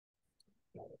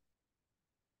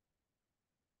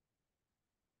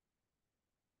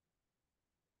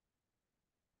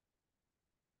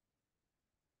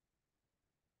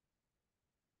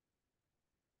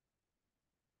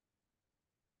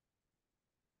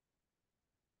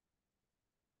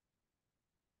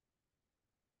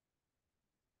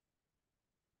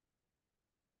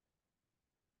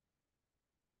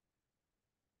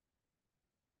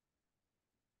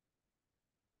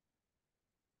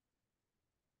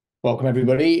Welcome,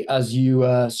 everybody. As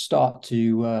you start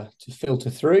to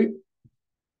filter through,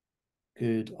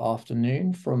 good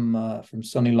afternoon from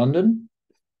sunny London.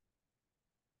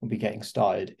 We'll be getting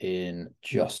started in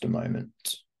just a moment.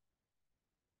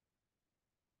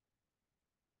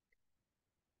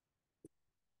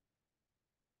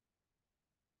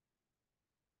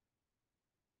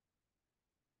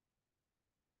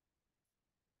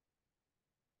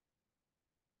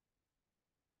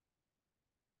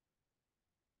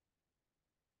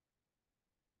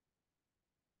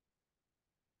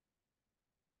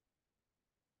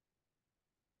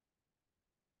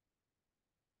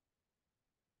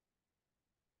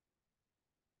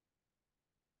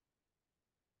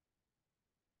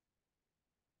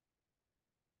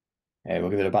 Okay,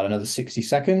 we'll give it about another 60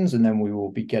 seconds and then we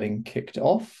will be getting kicked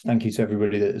off. Thank you to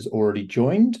everybody that has already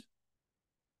joined.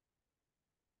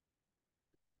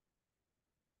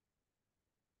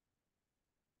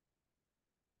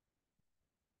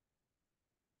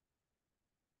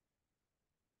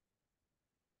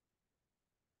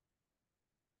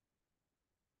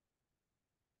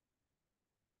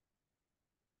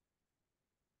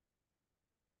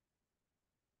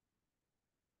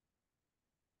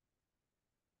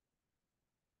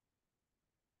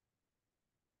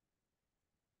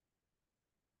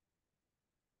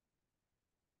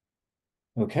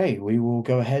 Okay, we will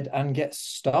go ahead and get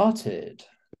started.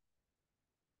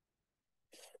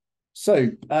 So,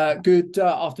 good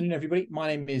afternoon, everybody. My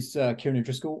name is Kieran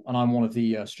O'Driscoll, and I'm one of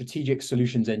the strategic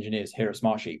solutions engineers here at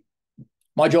Smartsheet.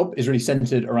 My job is really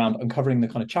centered around uncovering the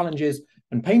kind of challenges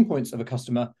and pain points of a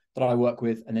customer that I work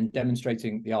with, and then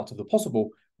demonstrating the art of the possible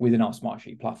within our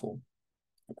Smartsheet platform.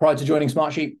 Prior to joining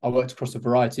Smartsheet, I worked across a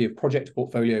variety of project,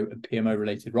 portfolio, and PMO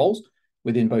related roles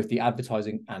within both the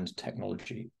advertising and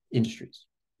technology industries.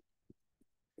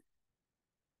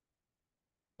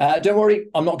 Don't worry,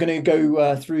 I'm not going to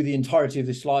go through the entirety of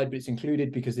this slide, but it's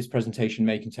included because this presentation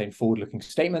may contain forward-looking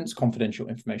statements, confidential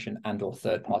information, and/or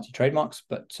third-party trademarks.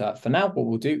 But for now, what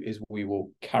we'll do is we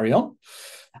will carry on.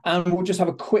 And we'll just have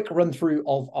a quick run-through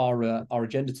of our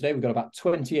agenda today. We've got about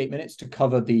 28 minutes to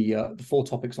cover the 4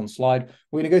 topics on slide.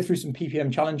 We're going to go through some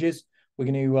PPM challenges. We're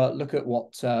going to look at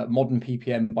what modern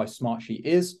PPM by Smartsheet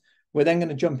is. We're then going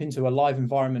to jump into a live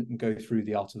environment and go through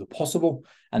the art of the possible.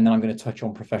 And then I'm going to touch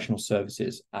on professional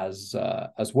services as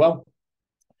well.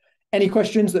 Any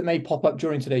questions that may pop up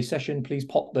during today's session, please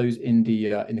pop those in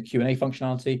the Q&A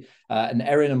functionality. And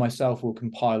Erin and myself will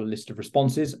compile a list of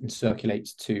responses and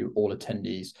circulate to all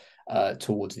attendees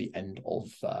towards the end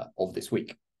of this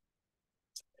week.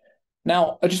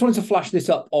 Now, I just wanted to flash this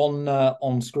up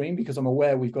on screen because I'm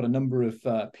aware we've got a number of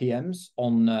PMs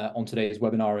on today's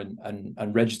webinar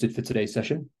and registered for today's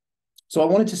session. So I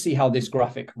wanted to see how this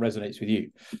graphic resonates with you.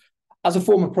 As a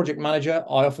former project manager,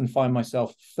 I often find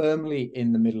myself firmly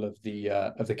in the middle of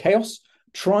the chaos,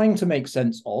 trying to make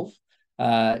sense of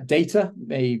data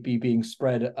may be being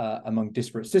spread among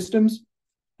disparate systems,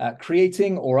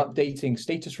 creating or updating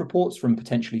status reports from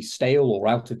potentially stale or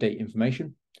out-of-date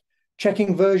information,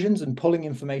 checking versions and pulling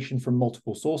information from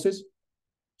multiple sources,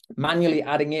 manually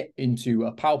adding it into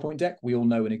a PowerPoint deck. We all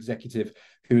know an executive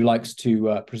who likes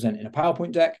to present in a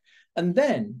PowerPoint deck, and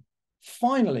then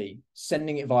finally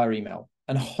sending it via email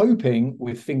and hoping,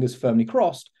 with fingers firmly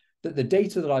crossed, that the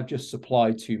data that I've just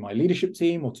supplied to my leadership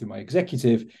team or to my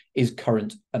executive is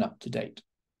current and up to date.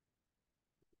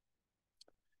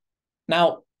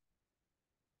 Now,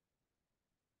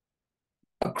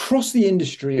 across the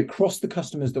industry, across the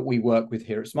customers that we work with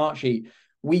here at Smartsheet,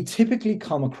 we typically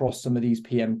come across some of these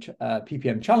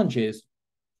PPM challenges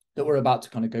that we're about to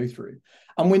kind of go through.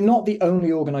 And we're not the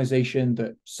only organization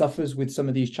that suffers with some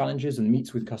of these challenges and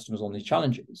meets with customers on these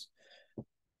challenges.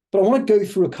 But I want to go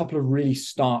through a couple of really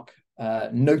stark,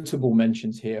 notable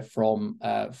mentions here from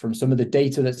some of the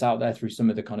data that's out there through some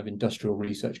of the kind of industrial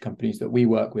research companies that we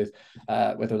work with,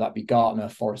 whether that be Gartner,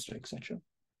 Forrester, etc.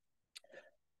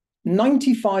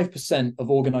 95%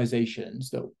 of organizations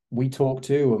that we talk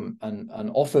to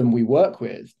and often we work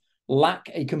with lack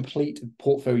a complete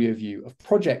portfolio view of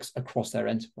projects across their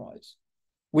enterprise.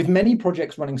 With many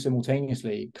projects running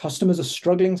simultaneously, customers are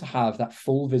struggling to have that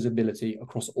full visibility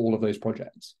across all of those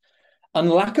projects.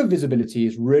 And lack of visibility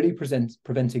is really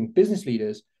preventing business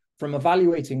leaders from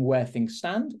evaluating where things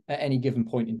stand at any given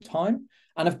point in time,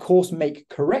 and of course, make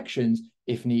corrections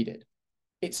if needed.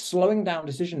 It's slowing down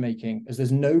decision-making as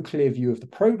there's no clear view of the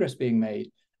progress being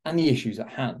made and the issues at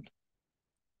hand.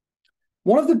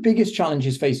 One of the biggest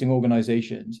challenges facing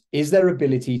organizations is their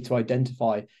ability to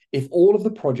identify if all of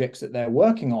the projects that they're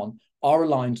working on are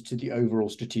aligned to the overall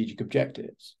strategic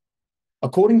objectives.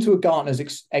 According to a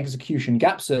Gartner's execution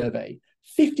gap survey,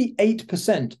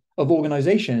 58% of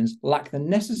organizations lack the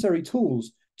necessary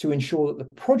tools to ensure that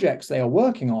the projects they are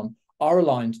working on are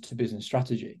aligned to business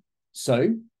strategy.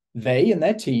 So they and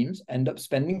their teams end up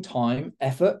spending time,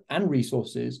 effort, and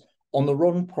resources on the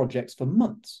wrong projects for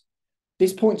months.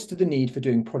 This points to the need for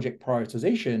doing project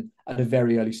prioritization at a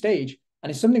very early stage, and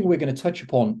is something we're going to touch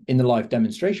upon in the live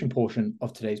demonstration portion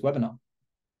of today's webinar.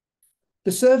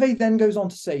 The survey then goes on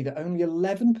to say that only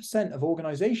 11% of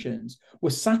organizations were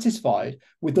satisfied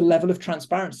with the level of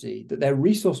transparency that their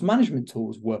resource management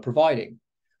tools were providing,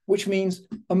 which means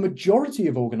a majority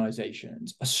of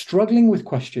organizations are struggling with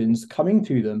questions coming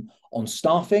to them on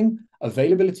staffing,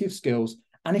 availability of skills,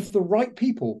 and if the right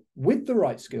people with the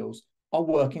right skills are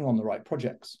working on the right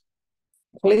projects.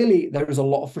 Clearly, there is a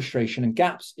lot of frustration and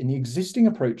gaps in the existing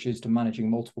approaches to managing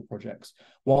multiple projects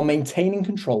while maintaining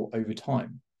control over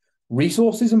time,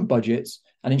 resources and budgets,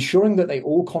 and ensuring that they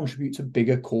all contribute to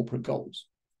bigger corporate goals.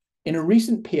 In a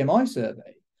recent PMI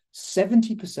survey,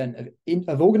 70%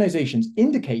 of organizations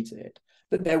indicated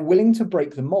that they're willing to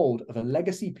break the mold of a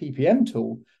legacy PPM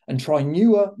tool and try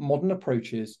newer, modern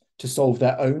approaches to solve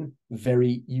their own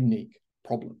very unique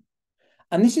problem.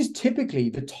 And this is typically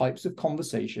the types of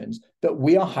conversations that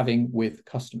we are having with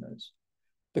customers.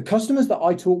 The customers that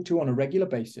I talk to on a regular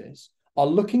basis are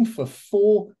looking for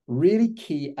 4 really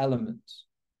key elements.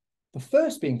 The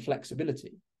first being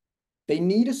flexibility. They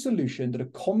need a solution that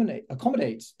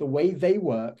accommodates the way they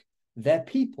work, their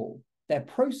people, their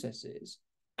processes,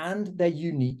 and their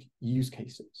unique use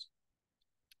cases.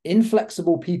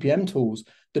 Inflexible PPM tools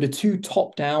that are too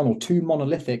top-down or too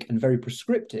monolithic and very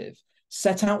prescriptive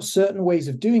set out certain ways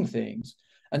of doing things,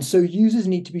 and so users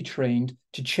need to be trained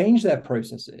to change their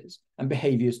processes and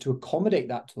behaviors to accommodate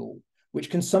that tool, which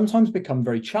can sometimes become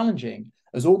very challenging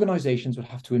as organizations would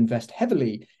have to invest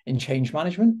heavily in change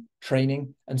management,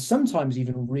 training, and sometimes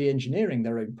even re-engineering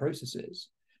their own processes.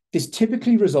 This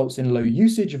typically results in low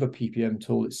usage of a PPM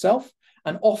tool itself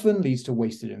and often leads to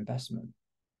wasted investment.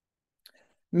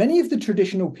 Many of the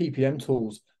traditional PPM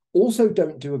tools also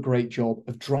don't do a great job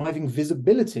of driving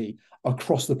visibility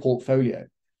across the portfolio,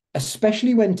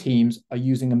 especially when teams are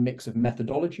using a mix of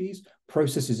methodologies,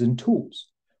 processes, and tools.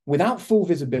 Without full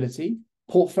visibility,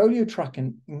 portfolio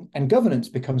tracking and governance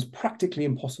becomes practically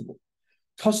impossible.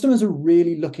 Customers are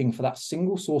really looking for that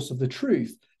single source of the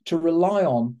truth to rely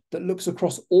on that looks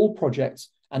across all projects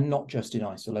and not just in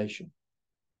isolation.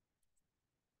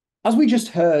 As we just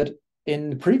heard in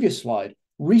the previous slide,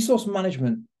 resource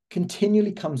management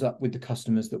continually comes up with the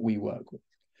customers that we work with.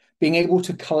 Being able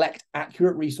to collect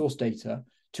accurate resource data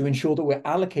to ensure that we're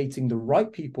allocating the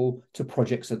right people to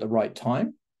projects at the right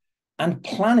time, and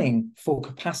planning for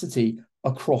capacity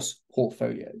across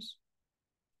portfolios.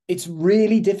 It's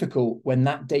really difficult when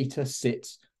that data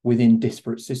sits within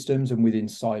disparate systems and within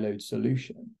siloed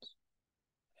solutions.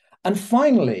 And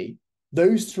finally,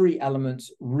 those 3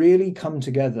 elements really come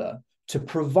together to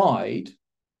provide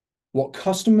what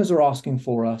customers are asking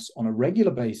for us on a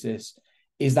regular basis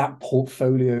is that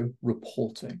portfolio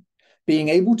reporting, being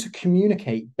able to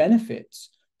communicate benefits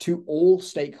to all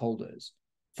stakeholders,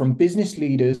 from business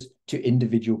leaders to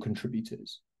individual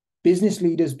contributors. Business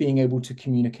leaders being able to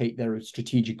communicate their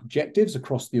strategic objectives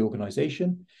across the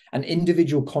organization, and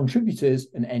individual contributors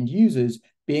and end users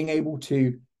being able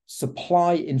to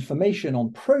supply information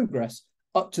on progress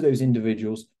up to those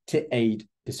individuals to aid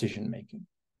decision-making.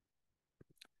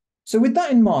 So with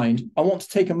that in mind, I want to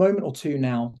take a moment or two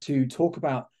now to talk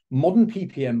about modern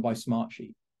PPM by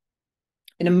Smartsheet.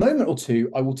 In a moment or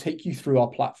two, I will take you through our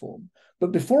platform.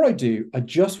 But before I do, I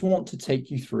just want to take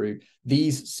you through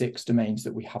these 6 domains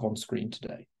that we have on screen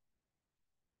today.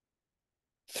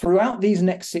 Throughout these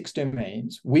next 6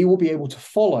 domains, we will be able to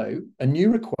follow a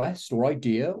new request or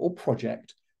idea or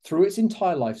project through its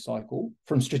entire life cycle,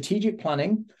 from strategic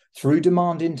planning through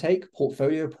demand intake,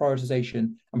 portfolio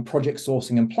prioritization, and project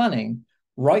sourcing and planning,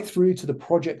 right through to the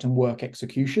project and work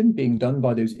execution being done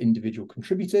by those individual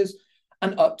contributors,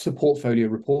 and up to portfolio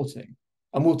reporting.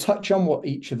 And we'll touch on what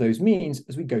each of those means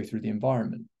as we go through the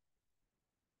environment.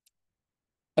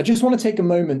 I just want to take a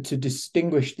moment to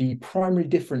distinguish the primary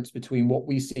difference between what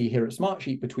we see here at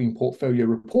Smartsheet between portfolio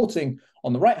reporting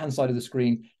on the right-hand side of the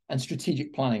screen and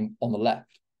strategic planning on the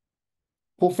left.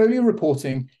 Portfolio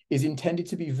reporting is intended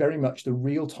to be very much the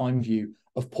real-time view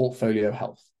of portfolio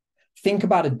health. Think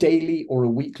about a daily or a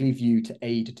weekly view to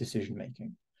aid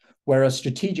decision-making, whereas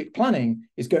strategic planning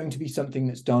is going to be something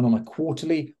that's done on a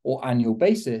quarterly or annual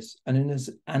basis and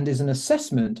is an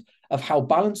assessment of how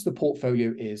balanced the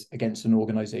portfolio is against an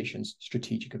organization's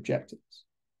strategic objectives.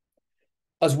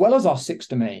 As well as our 6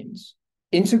 domains,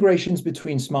 integrations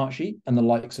between Smartsheet and the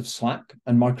likes of Slack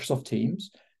and Microsoft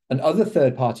Teams and other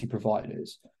third-party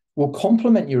providers will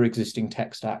complement your existing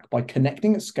tech stack by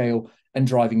connecting at scale and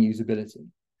driving usability.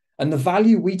 And the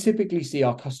value we typically see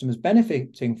our customers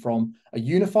benefiting from are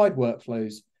unified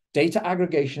workflows, data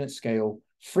aggregation at scale,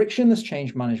 frictionless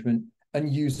change management,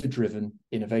 and user-driven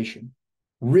innovation.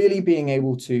 Really being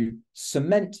able to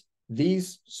cement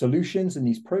these solutions and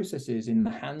these processes in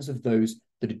the hands of those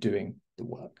that are doing the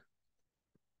work.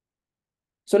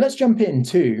 So let's jump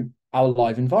into our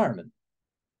live environment.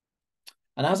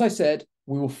 And as I said,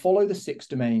 we will follow the 6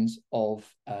 domains of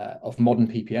modern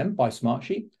PPM by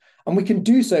Smartsheet. And we can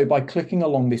do so by clicking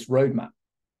along this roadmap.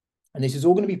 And this is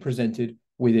all going to be presented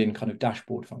within kind of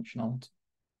dashboard functionality.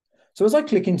 So as I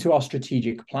click into our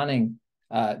strategic planning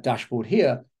dashboard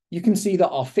here, you can see that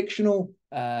our fictional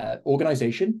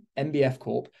organization, MBF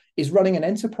Corp, is running an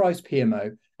enterprise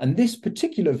PMO. And this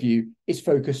particular view is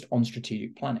focused on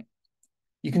strategic planning.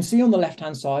 You can see on the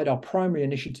left-hand side, our primary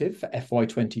initiative for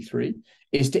FY23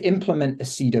 is to implement a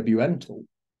CWM tool.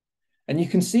 And you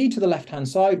can see to the left-hand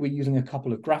side, we're using a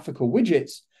couple of graphical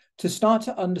widgets to start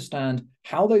to understand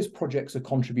how those projects are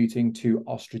contributing to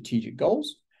our strategic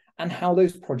goals and how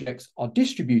those projects are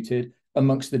distributed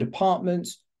amongst the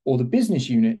departments or the business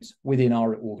units within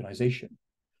our organization.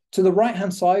 To the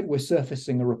right-hand side, we're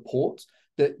surfacing a report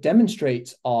that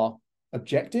demonstrates our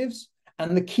objectives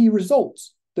and the key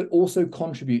results that also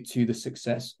contribute to the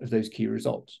success of those key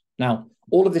results. Now,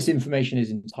 all of this information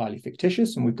is entirely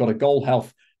fictitious, and we've got a goal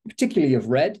health, particularly of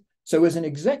red. So as an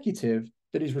executive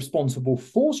that is responsible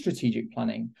for strategic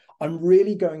planning, I'm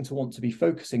really going to want to be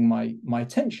focusing my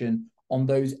attention on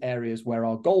those areas where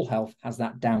our goal health has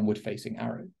that downward facing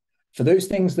arrow. For those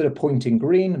things that are pointing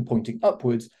green and pointing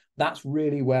upwards, that's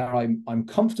really where I'm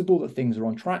comfortable that things are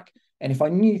on track. And if I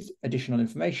need additional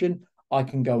information, I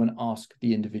can go and ask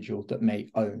the individual that may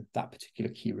own that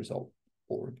particular key result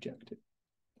or objective.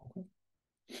 Okay.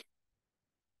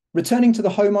 Returning to the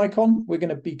home icon, we're going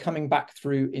to be coming back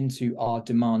through into our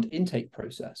demand intake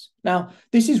process. Now,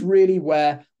 this is really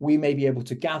where we may be able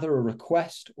to gather a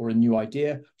request or a new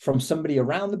idea from somebody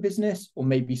around the business, or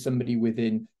maybe somebody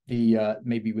within the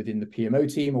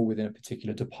PMO team or within a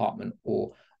particular department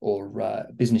or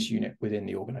business unit within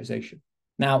the organization.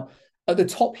 Now, at the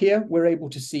top here, we're able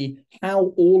to see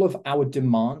how all of our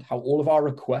demand, how all of our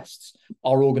requests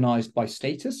are organized by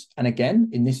status. And again,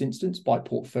 in this instance, by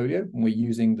portfolio. And we're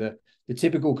using the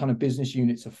typical kind of business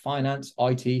units of finance,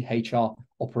 IT, HR,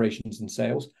 operations, and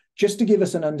sales, just to give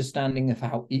us an understanding of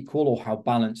how equal or how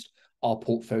balanced our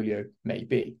portfolio may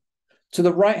be. To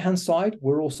the right-hand side,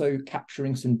 we're also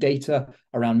capturing some data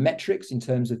around metrics in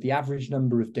terms of the average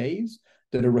number of days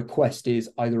that a request is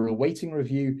either awaiting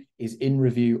review, is in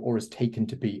review, or is taken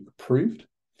to be approved.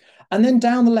 And then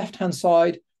down the left-hand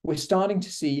side, we're starting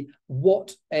to see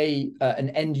what an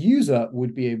end user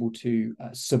would be able to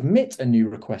submit a new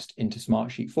request into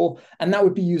Smartsheet for, and that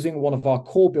would be using one of our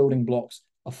core building blocks,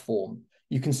 a form.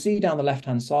 You can see down the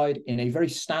left-hand side, in a very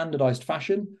standardized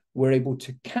fashion, we're able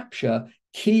to capture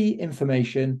key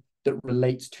information that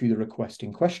relates to the request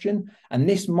in question. And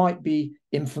this might be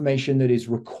information that is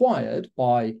required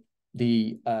by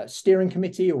the steering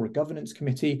committee or a governance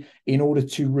committee in order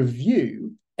to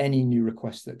review any new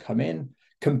requests that come in,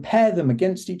 compare them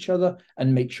against each other,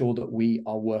 and make sure that we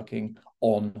are working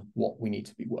on what we need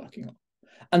to be working on.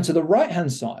 And to the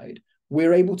right-hand side,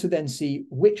 we're able to then see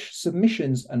which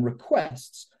submissions and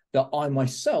requests that I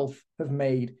myself have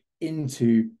made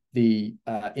into the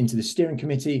steering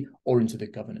committee or into the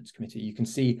governance committee. You can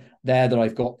see there that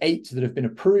I've got 8 that have been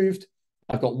approved.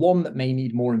 I've got 1 that may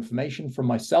need more information from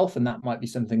myself, and that might be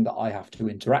something that I have to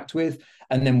interact with.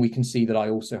 And then we can see that I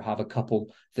also have a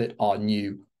couple that are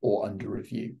new or under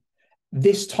review.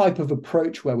 This type of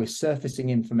approach where we're surfacing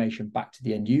information back to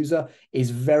the end user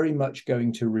is very much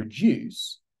going to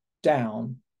reduce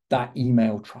down that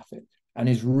email traffic and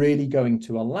is really going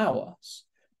to allow us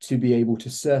to be able to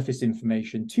surface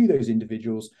information to those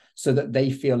individuals so that they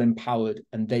feel empowered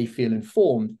and they feel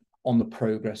informed on the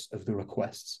progress of the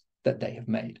requests that they have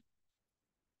made.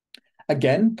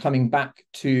 Again, coming back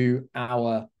to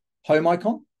our home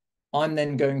icon, I'm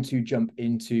then going to jump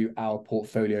into our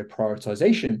portfolio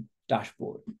prioritization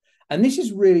dashboard. And this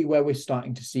is really where we're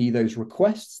starting to see those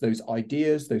requests, those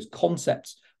ideas, those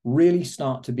concepts really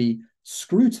start to be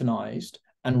scrutinized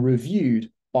and reviewed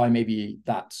by maybe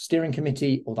that steering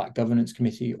committee or that governance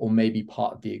committee, or maybe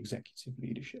part of the executive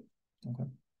leadership. Okay.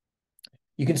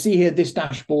 You can see here, this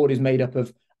dashboard is made up of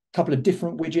a couple of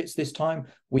different widgets this time.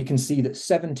 We can see that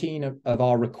 17 of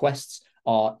our requests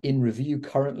are in review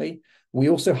currently. We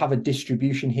also have a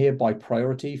distribution here by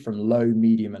priority from low,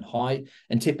 medium, and high.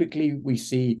 And typically we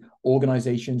see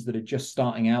organizations that are just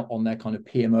starting out on their kind of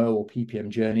PMO or PPM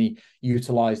journey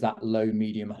utilize that low,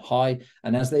 medium, and high.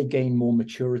 And as they gain more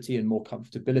maturity and more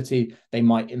comfortability, they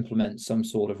might implement some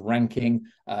sort of ranking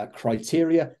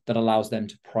criteria that allows them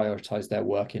to prioritize their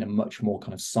work in a much more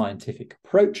kind of scientific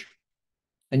approach.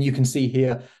 And you can see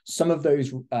here some of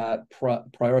those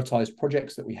prioritized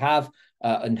projects that we have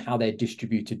and how they're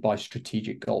distributed by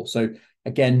strategic goals. So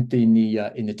again, in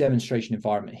the demonstration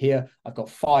environment here, I've got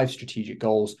 5 strategic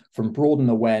goals from broaden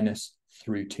awareness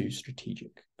through to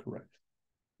strategic growth.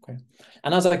 Okay.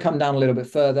 And as I come down a little bit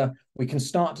further, we can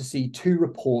start to see 2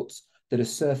 reports that are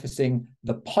surfacing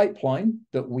the pipeline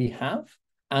that we have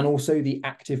and also the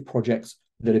active projects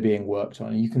that are being worked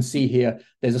on. And you can see here,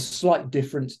 there's a slight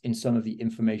difference in some of the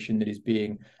information that is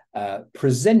being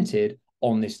presented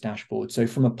on this dashboard. So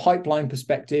from a pipeline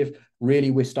perspective,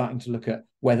 really we're starting to look at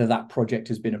whether that project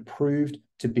has been approved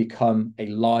to become a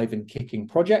live and kicking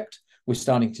project. We're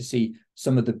starting to see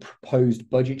some of the proposed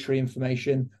budgetary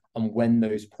information on when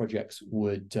those projects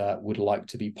would like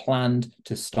to be planned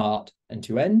to start and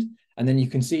to end. And then you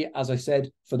can see, as I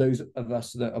said, for those of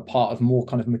us that are part of more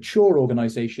kind of mature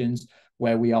organizations,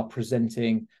 where we are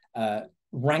presenting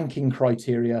ranking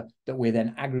criteria that we're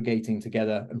then aggregating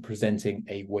together and presenting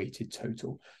a weighted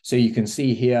total. So you can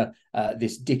see here,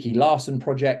 this Dickey Larson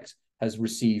project has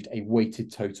received a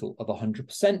weighted total of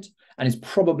 100% and is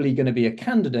probably going to be a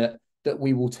candidate that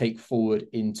we will take forward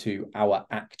into our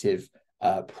active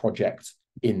project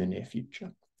in the near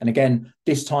future. And again,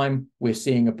 this time we're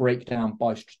seeing a breakdown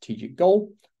by strategic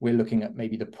goal. We're looking at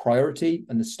maybe the priority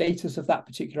and the status of that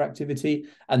particular activity.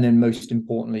 And then most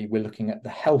importantly, we're looking at the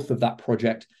health of that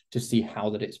project to see how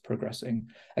that it's progressing.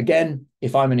 Again,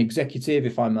 if I'm an executive,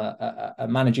 if I'm a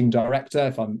managing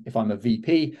director, if I'm a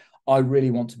VP, I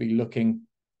really want to be looking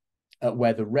at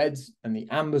where the reds and the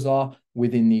ambers are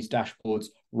within these dashboards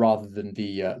rather than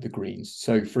the greens.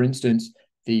 So for instance,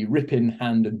 the Ripon,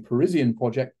 Hand and Parisian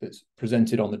project that's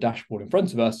presented on the dashboard in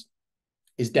front of us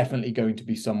is definitely going to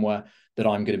be somewhere that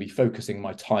I'm going to be focusing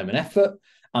my time and effort.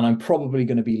 And I'm probably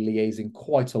going to be liaising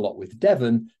quite a lot with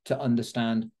Devon to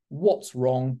understand what's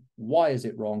wrong, why is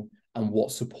it wrong, and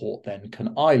what support then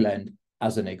can I lend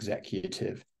as an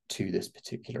executive to this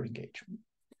particular engagement.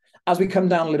 As we come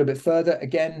down a little bit further,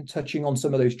 again, touching on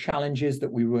some of those challenges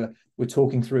that we were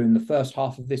talking through in the first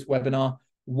half of this webinar,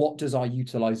 what does our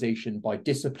utilization by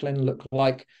discipline look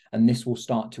like? And this will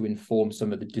start to inform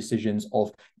some of the decisions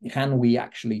of, can we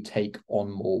actually take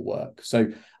on more work?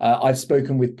 So I've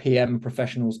spoken with PM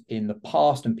professionals in the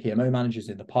past and PMO managers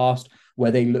in the past,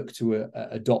 where they look to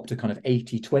adopt a kind of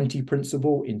 80-20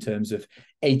 principle in terms of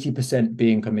 80%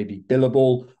 being kind of maybe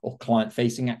billable or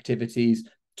client-facing activities,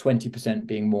 20%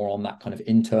 being more on that kind of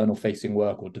internal facing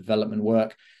work or development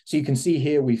work. So you can see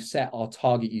here, we've set our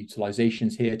target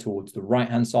utilizations here towards the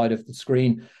right-hand side of the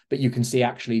screen, but you can see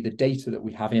actually the data that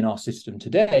we have in our system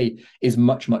today is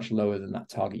much, much lower than that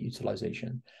target utilization.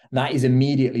 And that is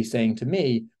immediately saying to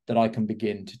me that I can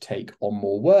begin to take on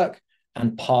more work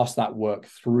and pass that work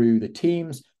through the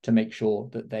teams to make sure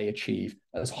that they achieve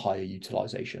as high a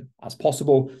utilization as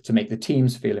possible, to make the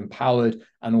teams feel empowered,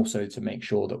 and also to make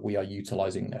sure that we are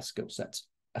utilizing their skill sets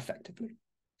effectively.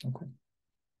 Okay.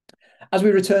 As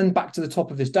we return back to the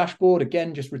top of this dashboard,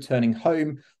 again, just returning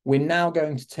home, we're now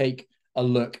going to take a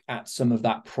look at some of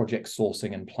that project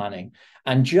sourcing and planning.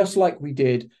 And just like we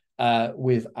did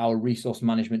with our resource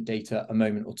management data a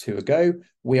moment or two ago,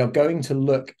 we are going to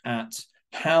look at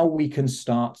how we can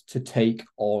start to take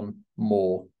on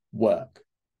more work.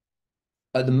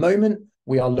 At the moment,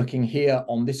 we are looking here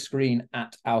on this screen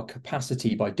at our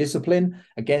capacity by discipline.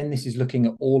 Again, this is looking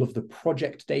at all of the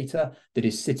project data that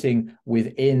is sitting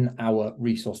within our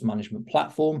resource management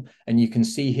platform. And you can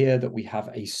see here that we have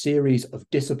a series of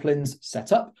disciplines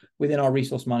set up within our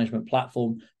resource management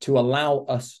platform to allow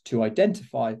us to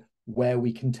identify where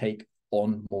we can take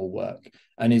on more work.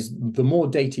 And the more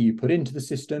data you put into the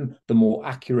system, the more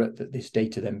accurate that this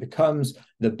data then becomes,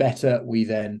 the better we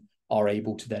then are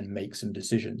able to then make some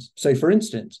decisions. So for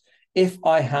instance, if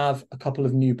I have a couple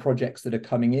of new projects that are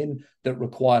coming in that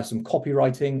require some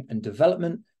copywriting and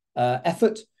development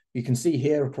effort, you can see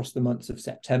here across the months of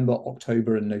September,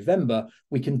 October, and November,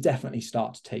 we can definitely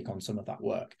start to take on some of that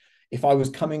work. If I was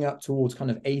coming up towards kind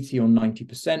of 80 or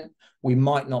 90%, we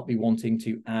might not be wanting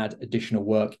to add additional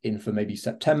work in for maybe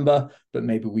September, but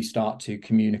maybe we start to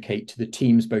communicate to the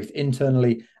teams both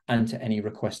internally and to any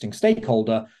requesting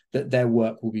stakeholder that their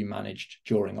work will be managed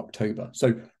during October.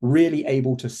 So really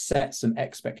able to set some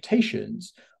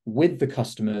expectations with the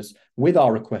customers, with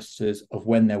our requesters of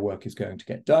when their work is going to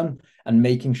get done, and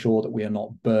making sure that we are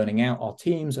not burning out our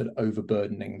teams and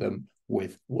overburdening them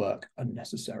with work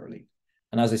unnecessarily.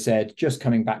 And as I said, just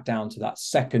coming back down to that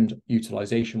second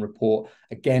utilization report,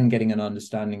 again, getting an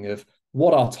understanding of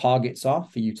what our targets are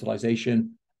for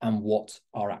utilization and what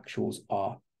our actuals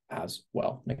are as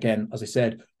well. And again, as I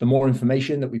said, the more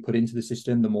information that we put into the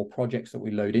system, the more projects that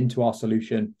we load into our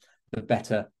solution, the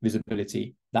better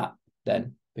visibility that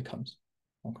then becomes.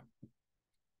 Okay.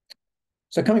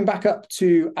 So coming back up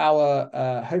to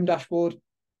our home dashboard,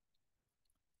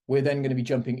 we're then going to be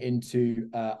jumping into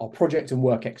our project and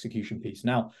work execution piece.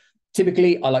 Now,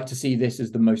 typically, I like to see this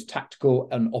as the most tactical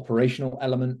and operational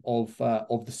element of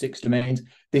the 6 domains.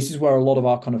 This is where a lot of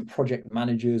our kind of project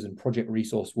managers and project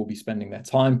resource will be spending their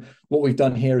time. What we've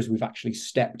done here is we've actually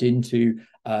stepped into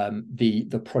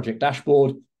the project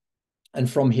dashboard. And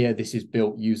from here, this is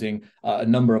built using a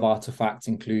number of artifacts,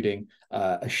 including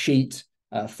a sheet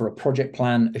for a project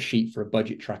plan, a sheet for a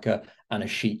budget tracker, and a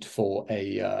sheet for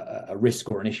a risk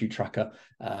or an issue tracker.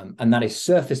 And that is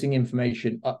surfacing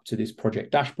information up to this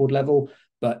project dashboard level,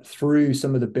 but through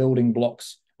some of the building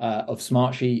blocks of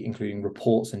Smartsheet, including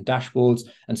reports and dashboards,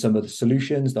 and some of the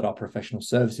solutions that our professional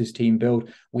services team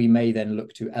build, we may then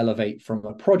look to elevate from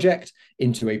a project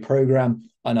into a program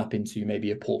and up into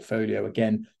maybe a portfolio,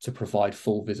 again, to provide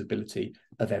full visibility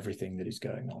of everything that is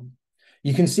going on.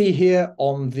 You can see here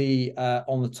on the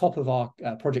top of our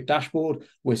project dashboard,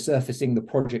 we're surfacing the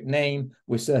project name,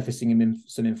 we're surfacing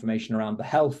some information around the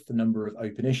health, the number of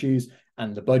open issues,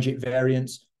 and the budget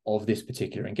variance of this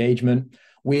particular engagement.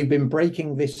 We've been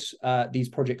breaking these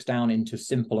projects down into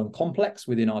simple and complex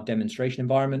within our demonstration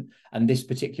environment, and this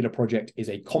particular project is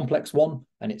a complex one,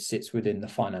 and it sits within the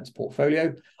finance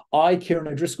portfolio. I, Kieran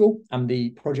O'Driscoll, am the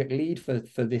project lead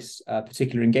for this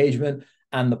particular engagement,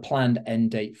 and the planned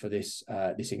end date for this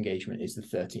engagement is the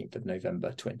 13th of November,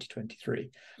 2023.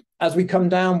 As we come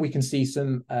down, we can see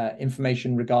some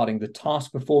information regarding the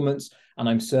task performance, and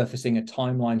I'm surfacing a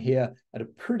timeline here at a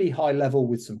pretty high level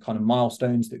with some kind of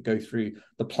milestones that go through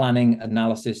the planning,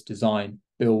 analysis, design,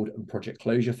 build, and project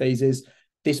closure phases.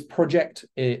 This project,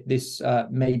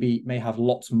 may have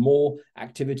lots more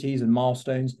activities and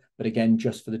milestones, but again,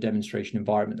 just for the demonstration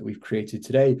environment that we've created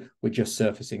today, we're just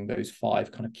surfacing those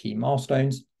 5 kind of key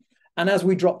milestones. And as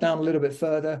we drop down a little bit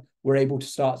further, we're able to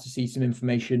start to see some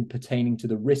information pertaining to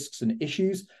the risks and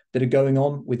issues that are going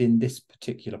on within this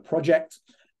particular project.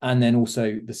 And then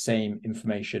also the same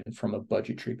information from a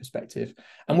budgetary perspective.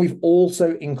 And we've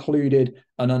also included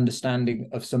an understanding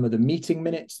of some of the meeting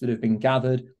minutes that have been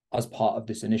gathered as part of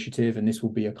this initiative. And this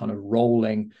will be a kind of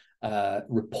rolling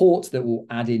report that will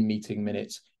add in meeting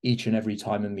minutes each and every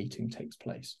time a meeting takes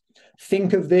place.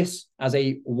 Think of this as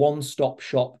a one-stop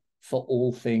shop for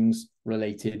all things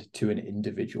related to an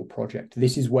individual project.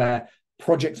 This is where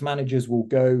project managers will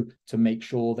go to make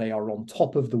sure they are on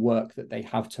top of the work that they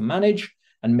have to manage,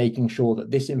 and making sure that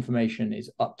this information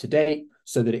is up to date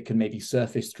so that it can maybe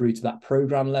surface through to that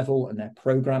program level and their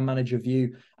program manager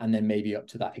view, and then maybe up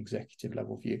to that executive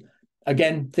level view.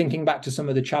 Again, thinking back to some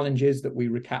of the challenges that we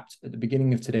recapped at the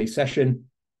beginning of today's session,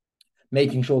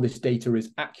 making sure this data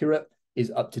is accurate,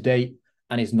 is up to date,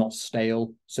 and is not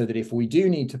stale, so that if we do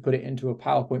need to put it into a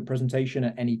PowerPoint presentation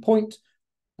at any point,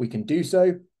 we can do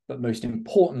so. But most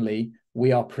importantly,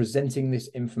 we are presenting this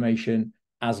information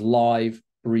as live,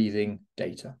 breathing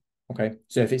data. Okay,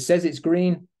 so if it says it's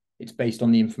green, it's based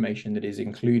on the information that is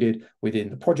included within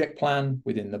the project plan,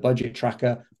 within the budget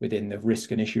tracker, within the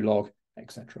risk and issue log,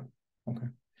 etc. Okay,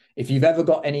 if you've ever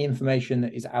got any information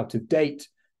that is out of date,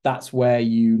 that's where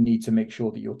you need to make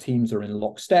sure that your teams are in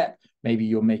lockstep. Maybe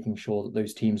you're making sure that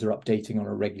those teams are updating on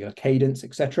a regular cadence,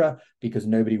 etc., because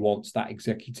nobody wants that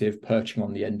executive perching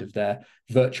on the end of their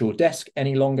virtual desk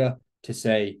any longer to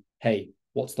say, hey,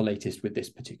 what's the latest with this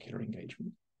particular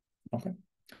engagement? Okay.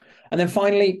 And then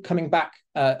finally, coming back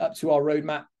up to our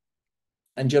roadmap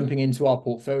and jumping into our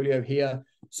portfolio here.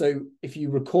 So if you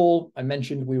recall, I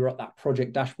mentioned we were at that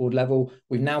project dashboard level.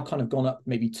 We've now kind of gone up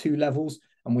maybe 2 levels,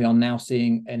 and we are now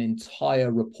seeing an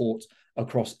entire report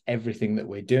across everything that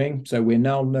we're doing. So we're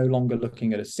now no longer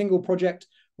looking at a single project.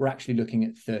 We're actually looking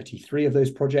at 33 of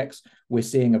those projects. We're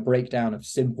seeing a breakdown of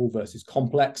simple versus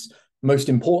complex. Most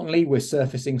importantly, we're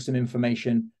surfacing some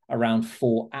information around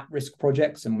 4 at-risk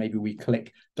projects, and maybe we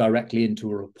click directly into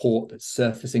a report that's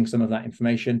surfacing some of that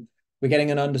information. We're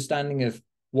getting an understanding of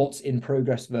what's in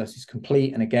progress versus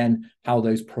complete, and again, how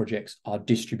those projects are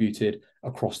distributed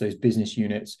across those business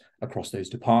units, across those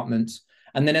departments.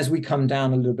 And then as we come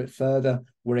down a little bit further,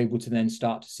 we're able to then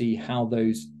start to see how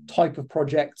those type of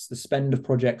projects, the spend of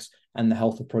projects, and the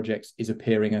health of projects is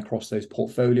appearing across those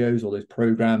portfolios or those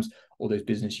programs or those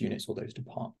business units or those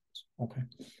departments. Okay.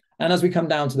 And as we come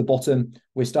down to the bottom,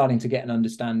 we're starting to get an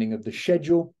understanding of the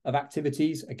schedule of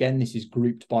activities. Again, this is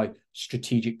grouped by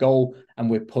strategic goal, and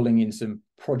we're pulling in some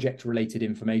project-related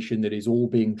information that is all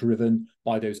being driven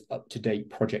by those up-to-date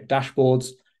project dashboards.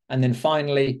 And then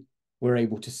finally, we're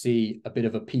able to see a bit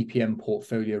of a PPM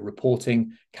portfolio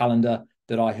reporting calendar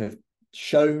that I have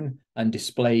shown and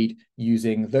displayed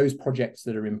using those projects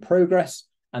that are in progress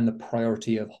and the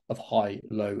priority of high,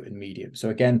 low, and medium. So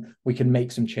again, we can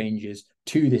make some changes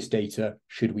to this data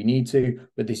should we need to,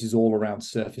 but this is all around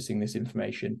surfacing this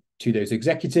information to those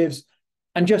executives.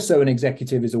 And just so an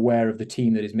executive is aware of the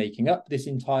team that is making up this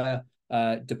entire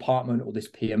department or this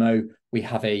PMO, we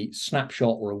have a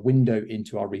snapshot or a window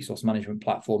into our resource management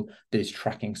platform that is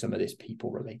tracking some of this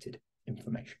people-related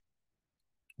information.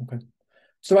 Okay.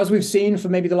 So as we've seen for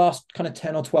maybe the last kind of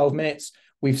 10 or 12 minutes,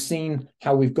 we've seen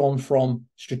how we've gone from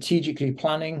strategically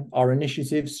planning our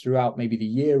initiatives throughout maybe the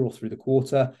year or through the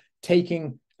quarter,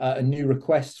 taking a new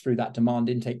request through that demand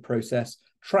intake process,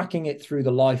 tracking it through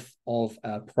the life of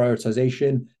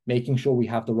prioritization, making sure we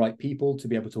have the right people to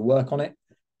be able to work on it,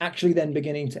 actually then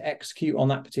beginning to execute on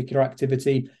that particular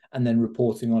activity, and then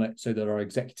reporting on it so that our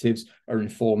executives are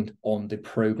informed on the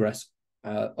progress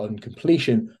on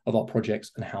completion of our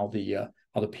projects and how the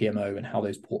PMO and how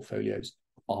those portfolios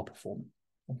are performing.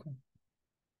 Okay.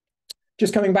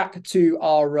 Just coming back to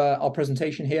our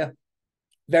presentation here,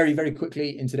 very, very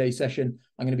quickly in today's session,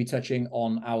 I'm going to be touching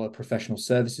on our professional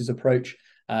services approach.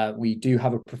 We do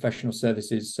have a professional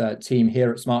services team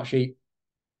here at Smartsheet.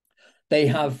 They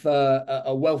have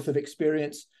a wealth of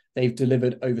experience. They've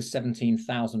delivered over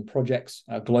 17,000 projects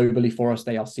globally for us.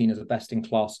 They are seen as a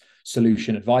best-in-class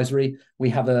solution advisory. We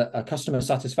have a customer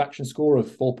satisfaction score of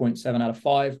 4.7 out of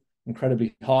 5,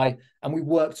 incredibly high. And we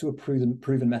work to a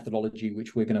proven methodology,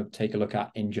 which we're going to take a look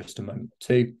at in just a moment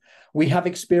too. We have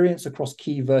experience across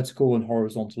key vertical and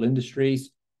horizontal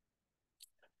industries.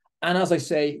 And as I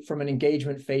say, from an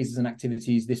engagement phases and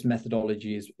activities, this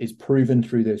methodology is proven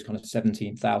through those kind of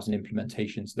 17,000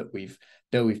 implementations that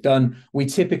we've done. We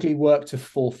typically work to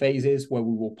 4 phases where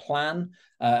we will plan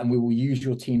and we will use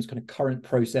your team's kind of current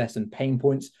process and pain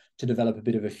points to develop a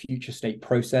bit of a future state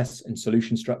process and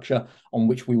solution structure on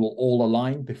which we will all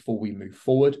align before we move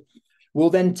forward.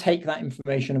 We'll then take that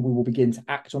information and we will begin to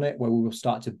act on it, where we will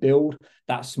start to build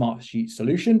that Smartsheet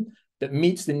solution that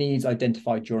meets the needs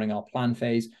identified during our plan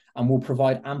phase, and will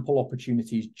provide ample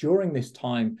opportunities during this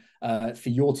time for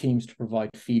your teams to provide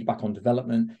feedback on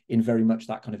development in very much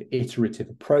that kind of iterative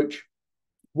approach.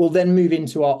 We'll then move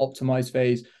into our optimize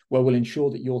phase, where we'll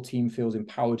ensure that your team feels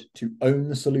empowered to own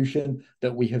the solution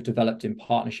that we have developed in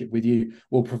partnership with you.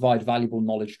 We'll provide valuable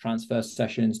knowledge transfer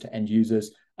sessions to end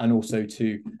users and also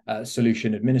to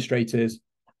solution administrators.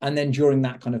 And then during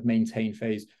that kind of maintain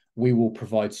phase, we will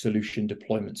provide solution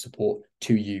deployment support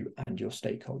to you and your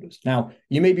stakeholders. Now,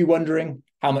 you may be wondering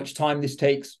how much time this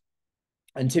takes.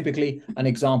 And typically an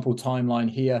example timeline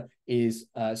here is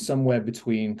somewhere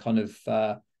between kind of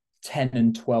 10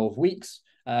 and 12 weeks.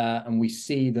 And we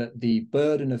see that the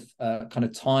burden of kind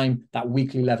of time, that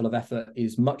weekly level of effort,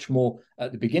 is much more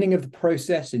at the beginning of the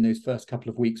process in those first couple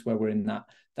of weeks where we're in that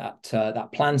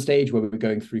plan stage, where we're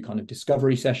going through kind of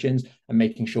discovery sessions and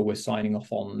making sure we're signing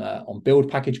off on build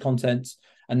package contents.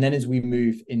 And then as we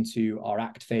move into our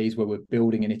act phase, where we're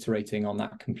building and iterating on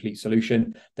that complete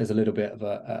solution, there's a little bit of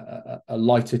a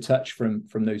lighter touch from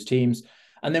those teams.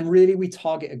 And then really we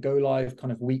target a go live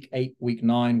kind of week 8, week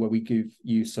 9, where we give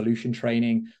you solution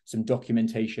training, some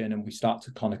documentation, and we start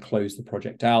to kind of close the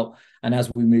project out. And as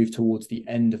we move towards the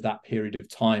end of that period of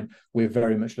time, we're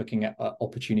very much looking at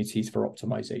opportunities for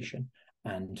optimization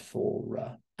and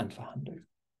for handover.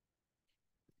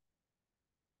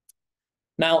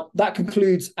 Now, that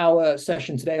concludes our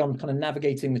session today on kind of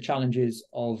navigating the challenges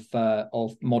of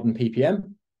modern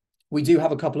PPM. We do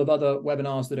have a couple of other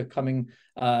webinars that are coming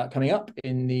up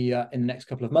in the next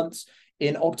couple of months.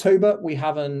 In October, we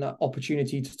have an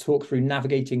opportunity to talk through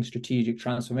navigating strategic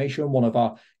transformation, one of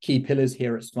our key pillars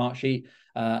here at Smartsheet,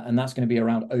 and that's going to be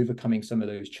around overcoming some of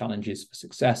those challenges for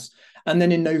success. And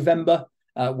then in November,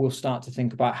 we'll start to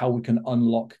think about how we can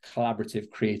unlock collaborative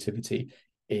creativity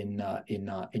in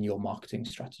your marketing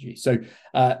strategy. So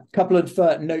a couple of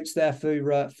notes there for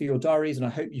your diaries, and I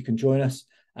hope you can join us.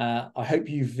 I hope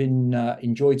you've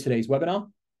enjoyed today's webinar.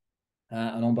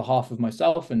 And on behalf of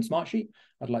myself and Smartsheet,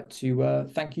 I'd like to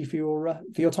thank you for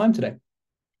your time today.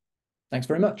 Thanks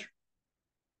very much.